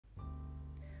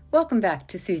Welcome back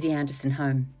to Suzie Anderson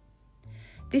Home.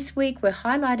 This week we're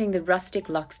highlighting the Rustic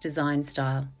Luxe design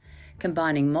style,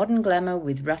 combining modern glamour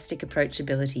with rustic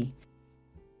approachability.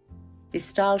 This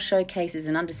style showcases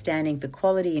an understanding for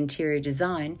quality interior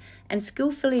design and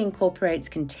skillfully incorporates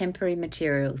contemporary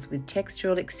materials with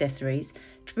textural accessories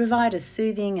to provide a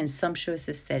soothing and sumptuous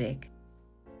aesthetic.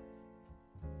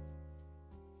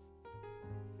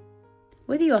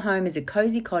 Whether your home is a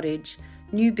cozy cottage,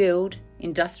 new build,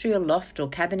 industrial loft or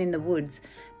cabin in the woods,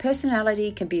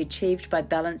 personality can be achieved by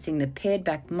balancing the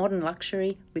pared-back modern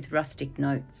luxury with rustic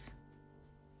notes.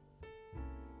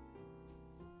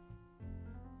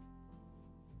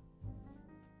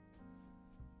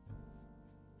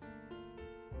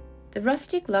 The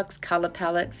Rustic Luxe colour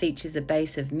palette features a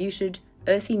base of muted,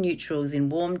 earthy neutrals in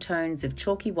warm tones of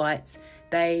chalky whites,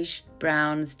 beige,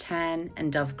 browns, tan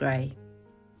and dove grey.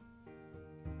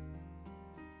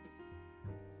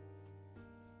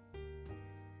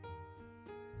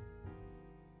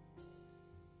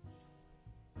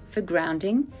 For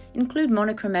grounding, include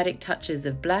monochromatic touches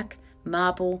of black,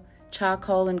 marble,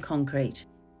 charcoal and concrete.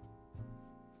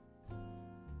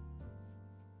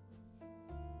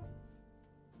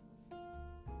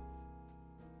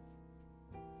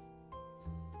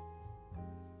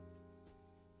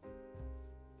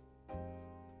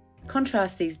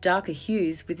 Contrast these darker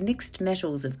hues with mixed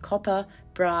metals of copper,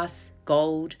 brass,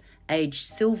 gold, aged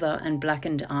silver and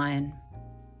blackened iron.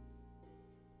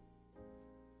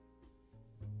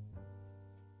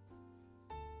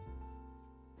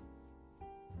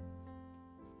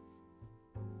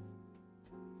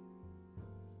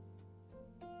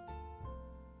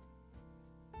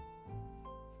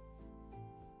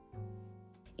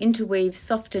 Interweave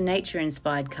softer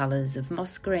nature-inspired colours of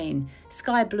moss green,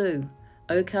 sky blue,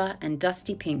 ochre and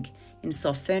dusty pink in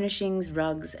soft furnishings,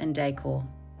 rugs and decor.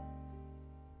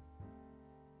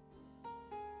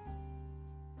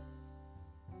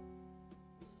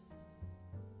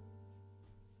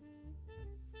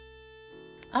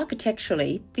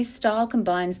 Architecturally, this style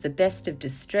combines the best of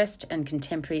distressed and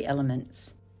contemporary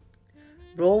elements.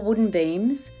 Raw wooden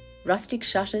beams, rustic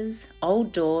shutters,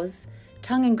 old doors,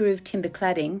 tongue-and-groove timber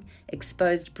cladding,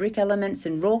 exposed brick elements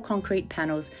and raw concrete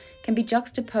panels can be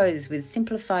juxtaposed with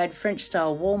simplified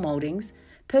French-style wall mouldings,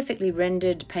 perfectly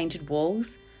rendered painted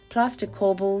walls, plaster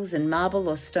corbels and marble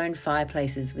or stone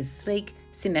fireplaces with sleek,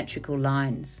 symmetrical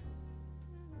lines.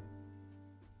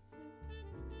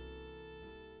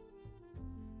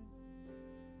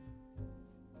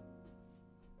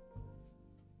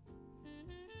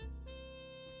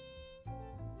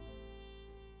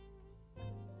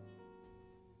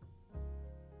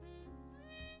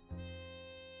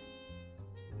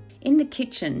 In the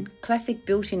kitchen, classic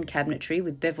built-in cabinetry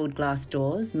with beveled glass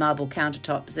doors, marble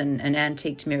countertops and an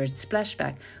antiqued mirrored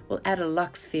splashback will add a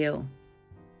luxe feel.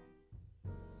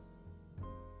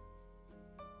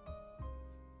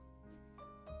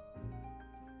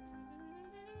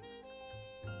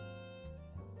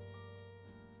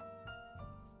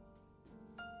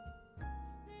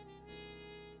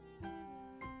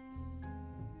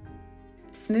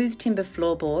 Smooth timber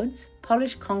floorboards,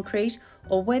 polished concrete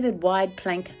or weathered wide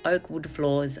plank Oakwood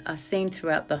floors are seen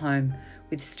throughout the home,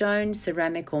 with stone,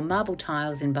 ceramic or marble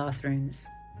tiles in bathrooms.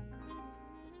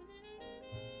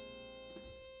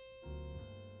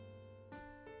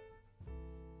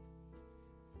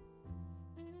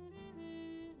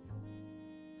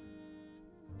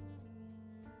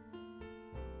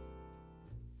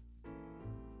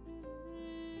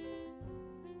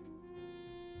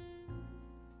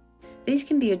 These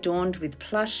can be adorned with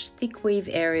plush, thick weave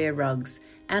area rugs,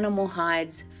 animal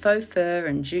hides, faux fur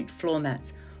and jute floor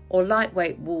mats, or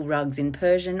lightweight wool rugs in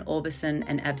Persian, Aubusson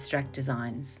and abstract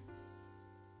designs.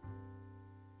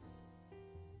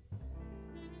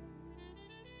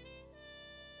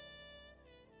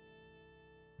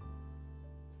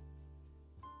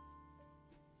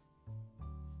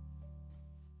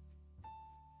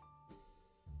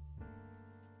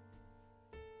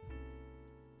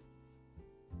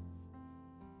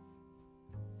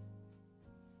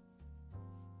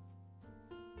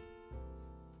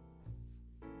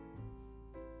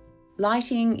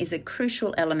 Lighting is a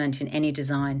crucial element in any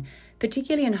design,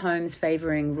 particularly in homes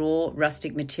favouring raw,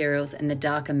 rustic materials and the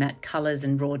darker matte colours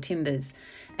and raw timbers,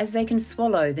 as they can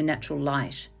swallow the natural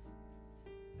light.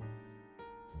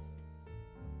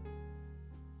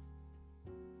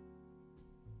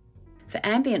 For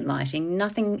ambient lighting,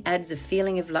 nothing adds a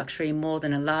feeling of luxury more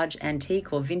than a large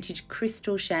antique or vintage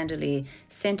crystal chandelier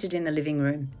centred in the living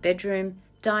room, bedroom,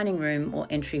 dining room or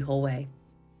entry hallway.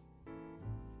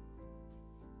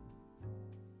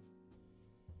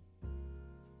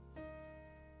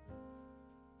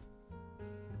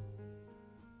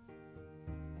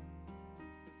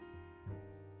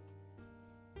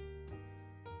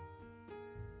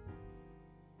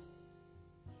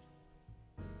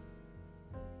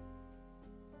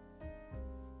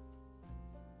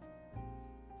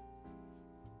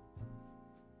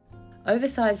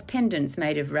 Oversized pendants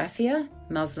made of raffia,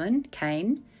 muslin,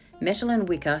 cane, metal and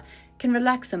wicker can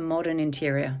relax a modern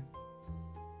interior.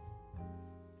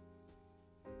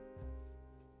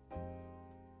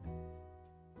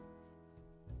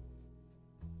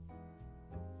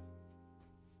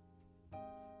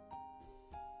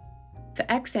 For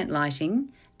accent lighting,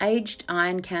 aged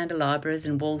iron candelabras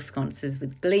and wall sconces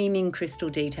with gleaming crystal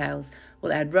details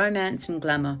will add romance and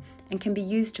glamour and can be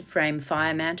used to frame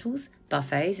fire mantles,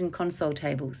 buffets and console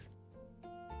tables.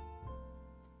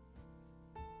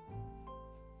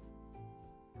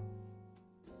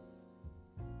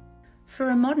 For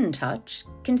a modern touch,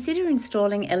 consider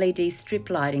installing LED strip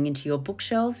lighting into your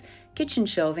bookshelves, kitchen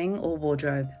shelving or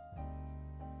wardrobe.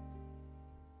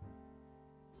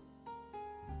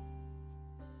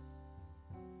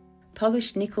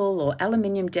 Polished nickel or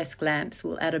aluminium desk lamps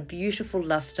will add a beautiful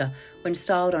lustre when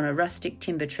styled on a rustic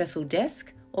timber trestle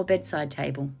desk or bedside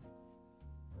table.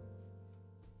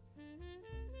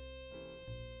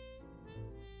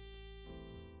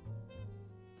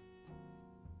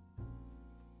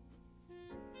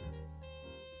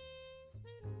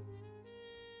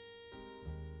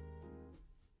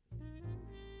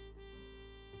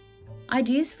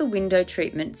 Ideas for window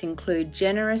treatments include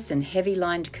generous and heavy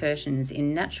lined curtains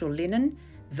in natural linen,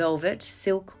 velvet,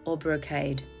 silk or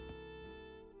brocade.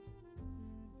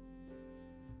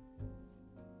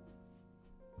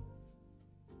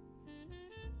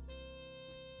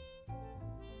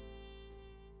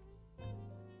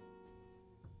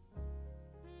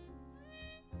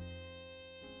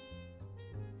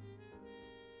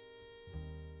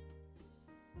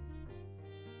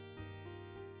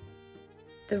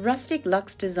 The Rustic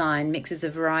Luxe design mixes a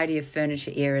variety of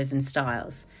furniture eras and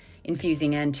styles,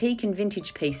 infusing antique and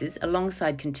vintage pieces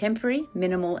alongside contemporary,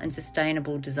 minimal and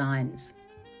sustainable designs.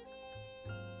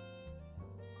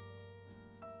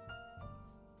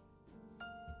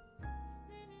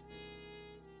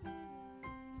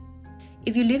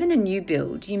 If you live in a new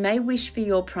build, you may wish for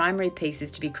your primary pieces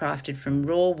to be crafted from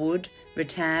raw wood,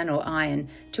 rattan or iron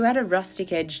to add a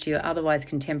rustic edge to your otherwise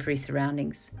contemporary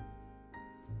surroundings.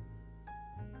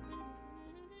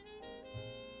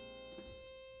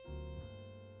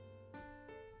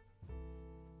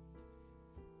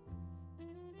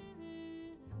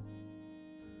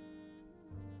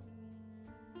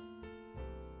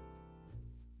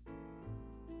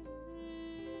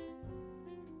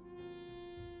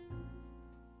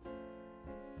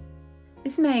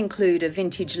 This may include a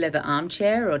vintage leather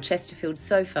armchair or Chesterfield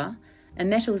sofa, a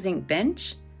metal zinc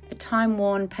bench, a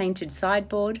time-worn painted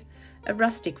sideboard, a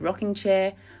rustic rocking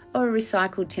chair, or a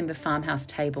recycled timber farmhouse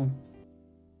table.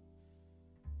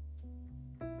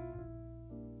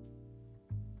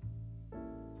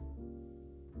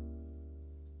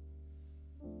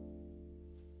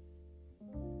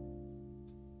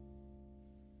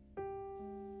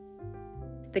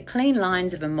 The clean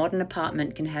lines of a modern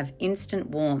apartment can have instant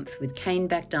warmth with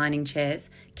cane-back dining chairs,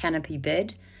 canopy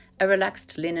bed, a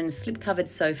relaxed linen slip-covered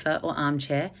sofa or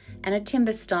armchair, and a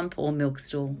timber stump or milk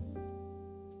stool.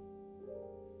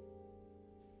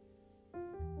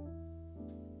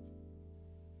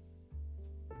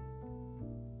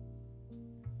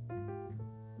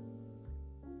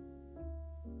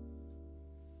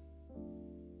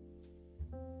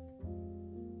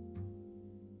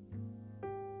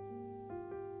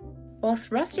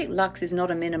 Whilst Rustic Luxe is not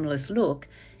a minimalist look,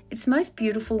 it's most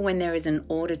beautiful when there is an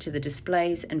order to the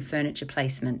displays and furniture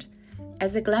placement,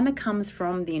 as the glamour comes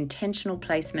from the intentional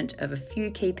placement of a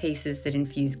few key pieces that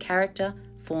infuse character,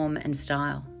 form and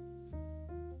style.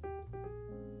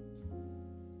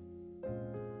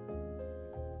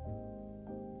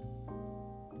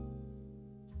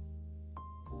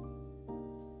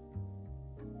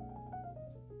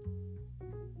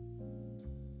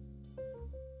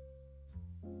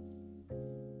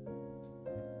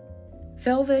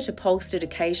 Velvet upholstered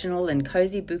occasional and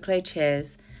cosy boucle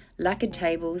chairs, lacquered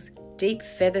tables, deep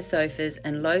feather sofas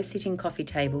and low-sitting coffee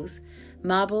tables,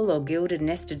 marble or gilded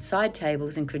nested side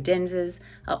tables and credenzas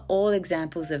are all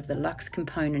examples of the luxe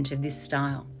component of this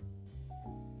style.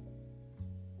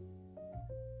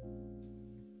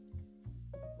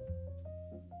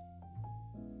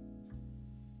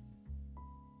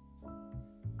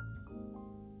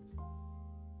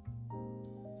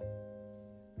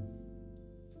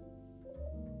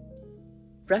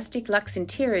 Rustic Luxe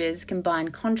interiors combine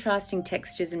contrasting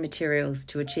textures and materials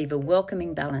to achieve a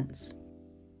welcoming balance.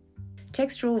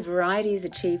 Textural variety is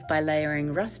achieved by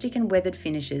layering rustic and weathered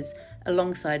finishes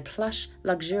alongside plush,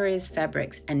 luxurious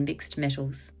fabrics and mixed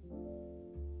metals.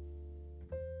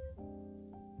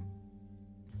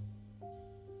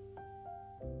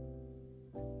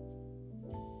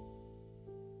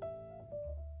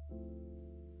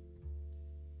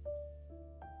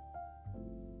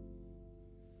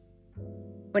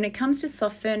 When it comes to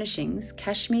soft furnishings,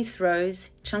 cashmere throws,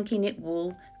 chunky knit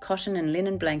wool, cotton and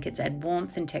linen blankets add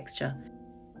warmth and texture.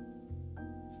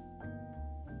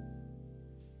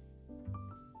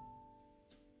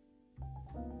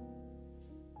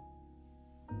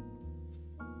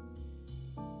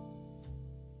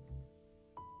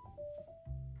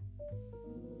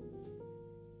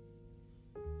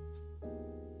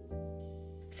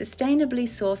 Sustainably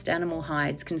sourced animal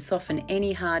hides can soften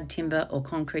any hard timber or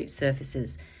concrete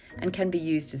surfaces and can be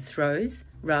used as throws,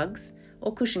 rugs,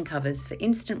 or cushion covers for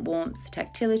instant warmth,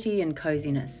 tactility and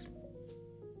coziness.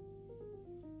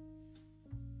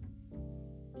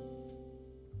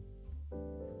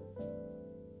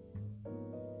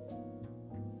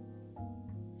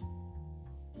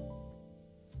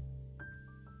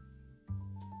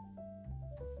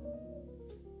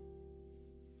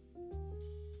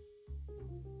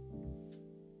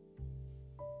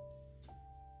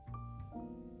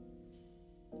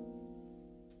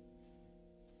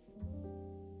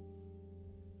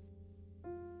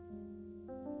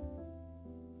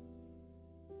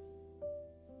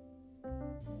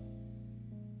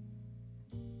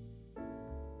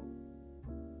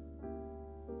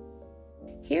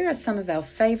 Here are some of our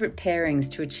favourite pairings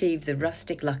to achieve the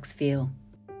rustic luxe feel.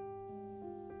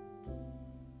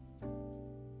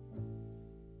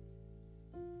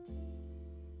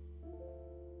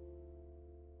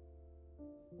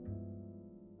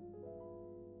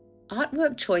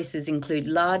 Artwork choices include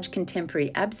large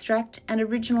contemporary abstract and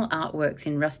original artworks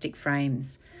in rustic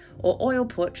frames, or oil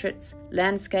portraits,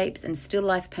 landscapes and still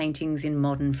life paintings in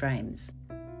modern frames.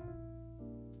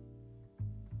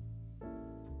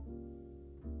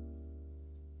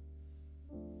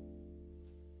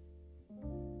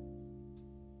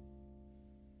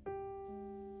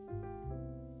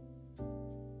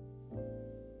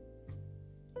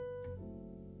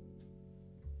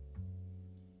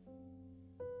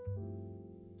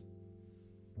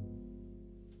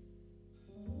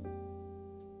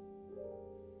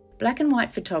 Black and white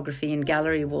photography and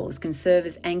gallery walls can serve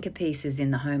as anchor pieces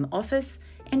in the home office,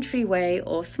 entryway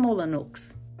or smaller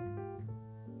nooks.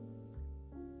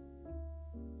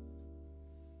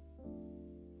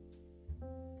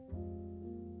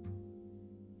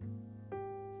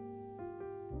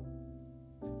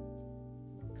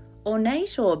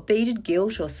 Ornate or beaded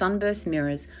gilt or sunburst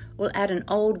mirrors will add an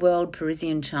old-world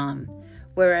Parisian charm,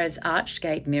 whereas arched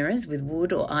gate mirrors with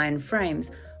wood or iron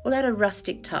frames will add a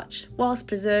rustic touch whilst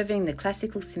preserving the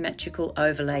classical symmetrical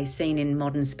overlay seen in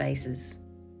modern spaces.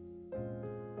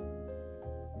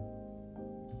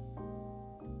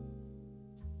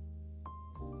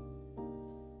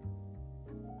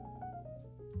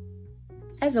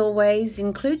 As always,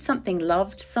 include something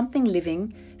loved, something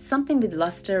living, something with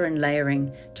lustre and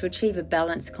layering to achieve a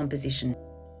balanced composition.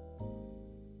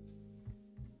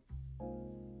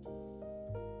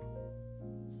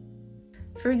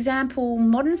 For example,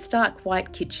 modern stark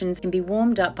white kitchens can be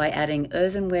warmed up by adding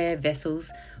earthenware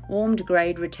vessels, warmed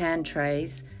grade rattan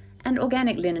trays, and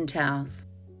organic linen towels.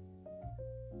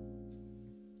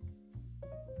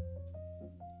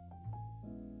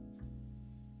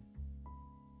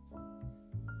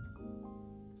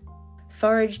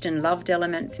 Foraged and loved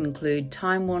elements include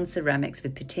time-worn ceramics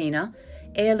with patina,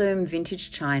 heirloom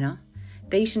vintage china,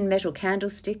 beaten metal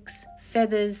candlesticks,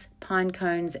 feathers, pine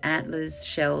cones, antlers,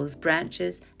 shells,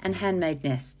 branches, and handmade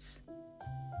nests.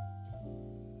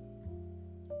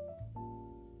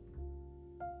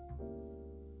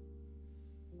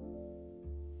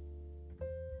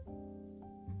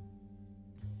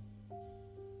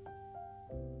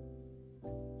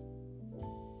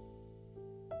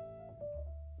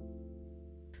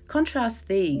 Contrast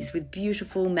these with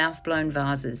beautiful mouth-blown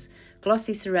vases,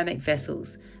 glossy ceramic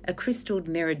vessels, a crystalled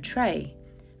mirrored tray,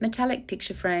 metallic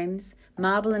picture frames,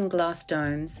 marble and glass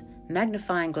domes,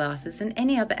 magnifying glasses and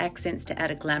any other accents to add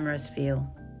a glamorous feel.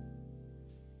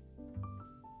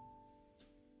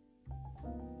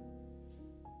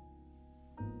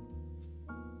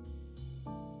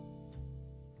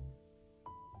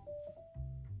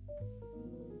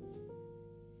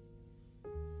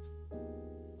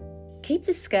 Keep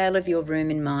the scale of your room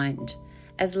in mind,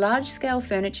 as large-scale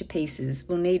furniture pieces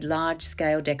will need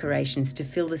large-scale decorations to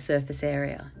fill the surface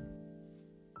area.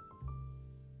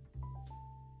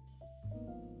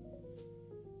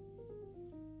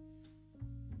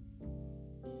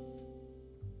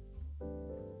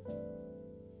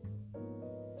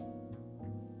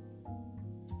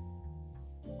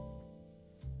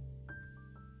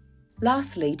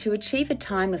 Lastly, to achieve a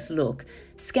timeless look,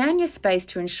 scan your space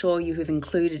to ensure you have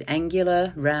included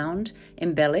angular, round,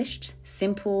 embellished,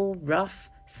 simple, rough,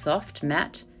 soft,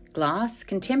 matte, glass,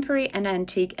 contemporary and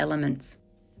antique elements.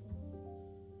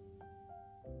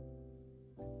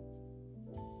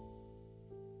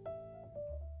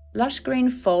 Lush green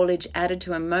foliage added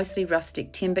to a mostly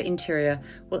rustic timber interior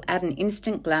will add an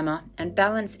instant glamour and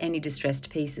balance any distressed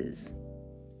pieces.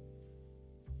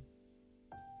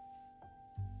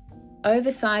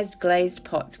 Oversized glazed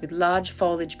pots with large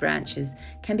foliage branches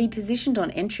can be positioned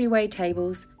on entryway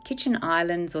tables, kitchen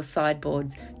islands or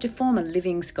sideboards to form a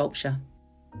living sculpture.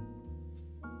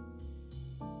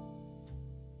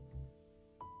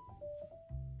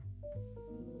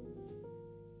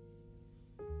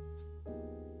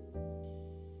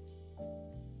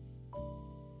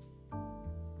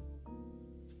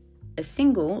 A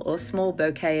single or small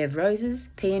bouquet of roses,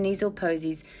 peonies or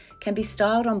posies can be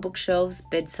styled on bookshelves,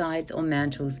 bedsides or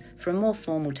mantels for a more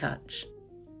formal touch.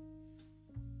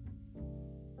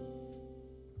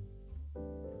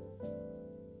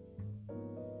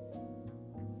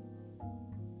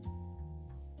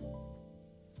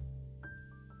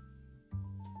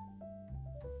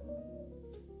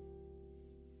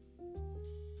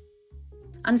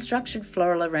 Unstructured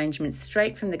floral arrangements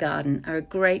straight from the garden are a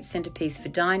great centrepiece for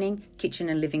dining, kitchen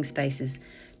and living spaces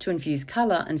to infuse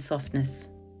colour and softness.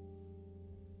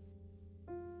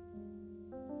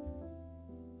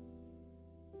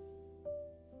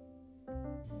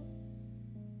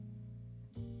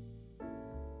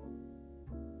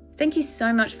 Thank you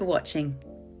so much for watching.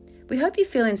 We hope you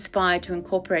feel inspired to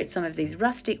incorporate some of these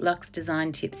Rustic Luxe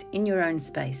design tips in your own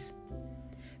space.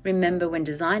 Remember, when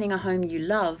designing a home you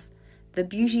love, the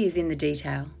beauty is in the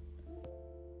detail.